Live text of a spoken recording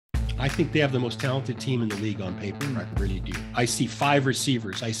I think they have the most talented team in the league on paper. I really do. I see 5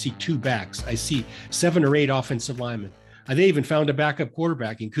 receivers. I see 2 backs. I see 7 or 8 offensive linemen. They even found a backup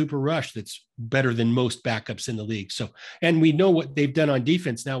quarterback in Cooper Rush that's better than most backups in the league. So, and we know what they've done on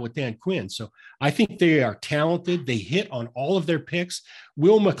defense now with Dan Quinn. So I think they are talented. They hit on all of their picks.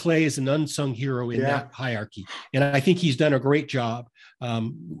 Will McClay is an unsung hero in that hierarchy. And I think he's done a great job.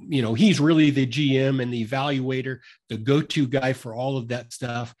 He's really the GM and the evaluator, the go-to guy for all of that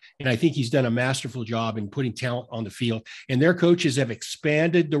stuff. And I think he's done a masterful job in putting talent on the field. And their coaches have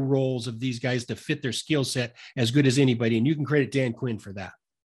expanded the roles of these guys to fit their skill set as good as anybody. And you can credit Dan Quinn for that.